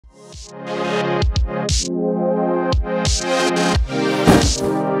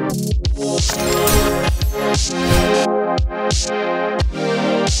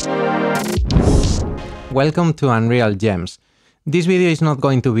Welcome to Unreal Gems. This video is not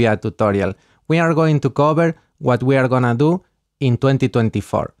going to be a tutorial. We are going to cover what we are gonna do in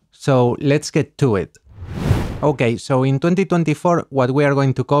 2024. So let's get to it. Okay, so in 2024 what we are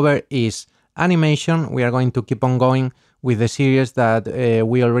going to cover is animation. We are going to keep on going with the series that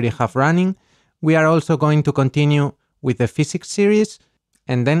we already have running. We are also going to continue with the physics series,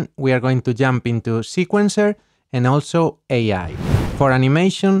 and then we are going to jump into sequencer and also AI. For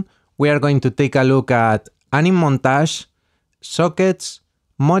animation, we are going to take a look at montage, sockets,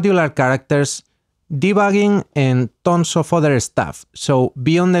 modular characters, debugging, and tons of other stuff. So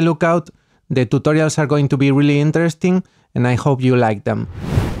be on the lookout. The tutorials are going to be really interesting and I hope you like them.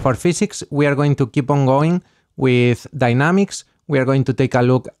 For physics, we are going to keep on going with dynamics. We are going to take a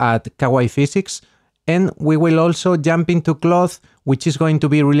look at Kawaii physics, and we will also jump into cloth, which is going to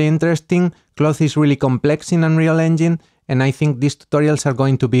be really interesting. Cloth is really complex in Unreal Engine, and I think these tutorials are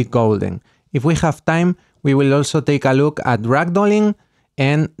going to be golden. If we have time, we will also take a look at ragdolling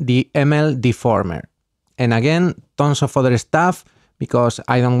and the ML deformer. And again, tons of other stuff, because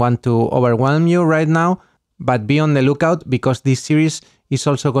I don't want to overwhelm you right now, but be on the lookout because this series is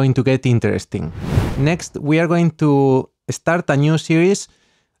also going to get interesting. Next, we are going to start a new series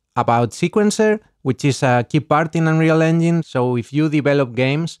about sequencer, which is a key part in Unreal Engine. So if you develop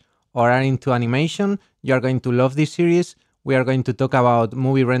games or are into animation, you are going to love this series. We are going to talk about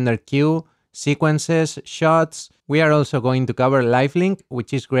movie render queue, sequences, shots. We are also going to cover lifelink,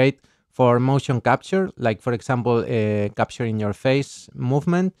 which is great for motion capture, like for example, capturing your face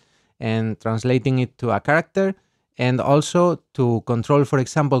movement and translating it to a character. And also to control, for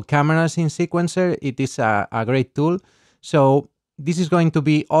example, cameras in sequencer, it is a great tool. So this is going to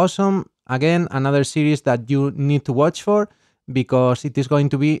be awesome. Again, another series that you need to watch for because it is going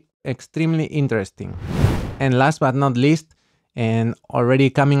to be extremely interesting. And last but not least, and already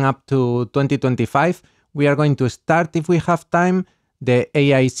coming up to 2025, we are going to start, if we have time, the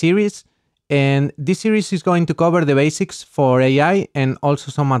AI series. And this series is going to cover the basics for AI and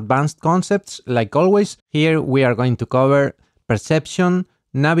also some advanced concepts. Like always, here we are going to cover perception,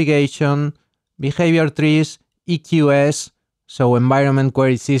 navigation, behavior trees, EQS, so environment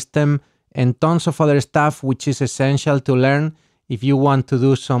query system, and tons of other stuff which is essential to learn if you want to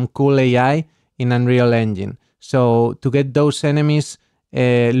do some cool AI in Unreal Engine. So to get those enemies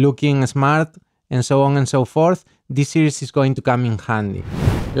looking smart and so on and so forth, this series is going to come in handy.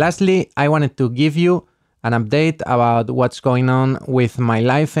 Lastly, I wanted to give you an update about what's going on with my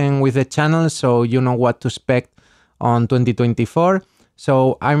life and with the channel, so you know what to expect on 2024.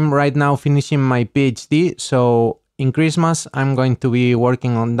 So I'm right now finishing my PhD, so in Christmas I'm going to be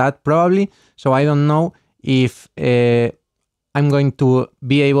working on that probably. So I don't know if I'm going to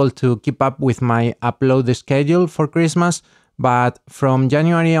be able to keep up with my upload schedule for Christmas, but from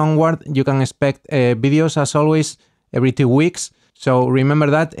January onward you can expect videos as always every 2 weeks. So remember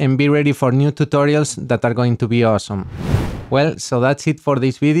that and be ready for new tutorials that are going to be awesome. Well, so that's it for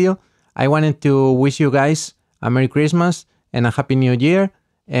this video. I wanted to wish you guys a Merry Christmas and a Happy New Year.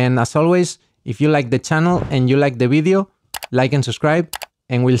 And as always, if you like the channel and you like the video, like and subscribe,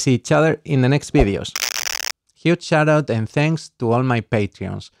 and we'll see each other in the next videos. Huge shout out and thanks to all my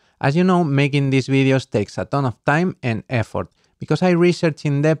Patreons. As you know, making these videos takes a ton of time and effort because I research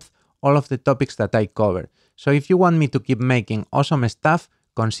in depth all of the topics that I cover. So if you want me to keep making awesome stuff,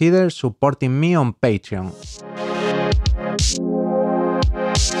 consider supporting me on Patreon.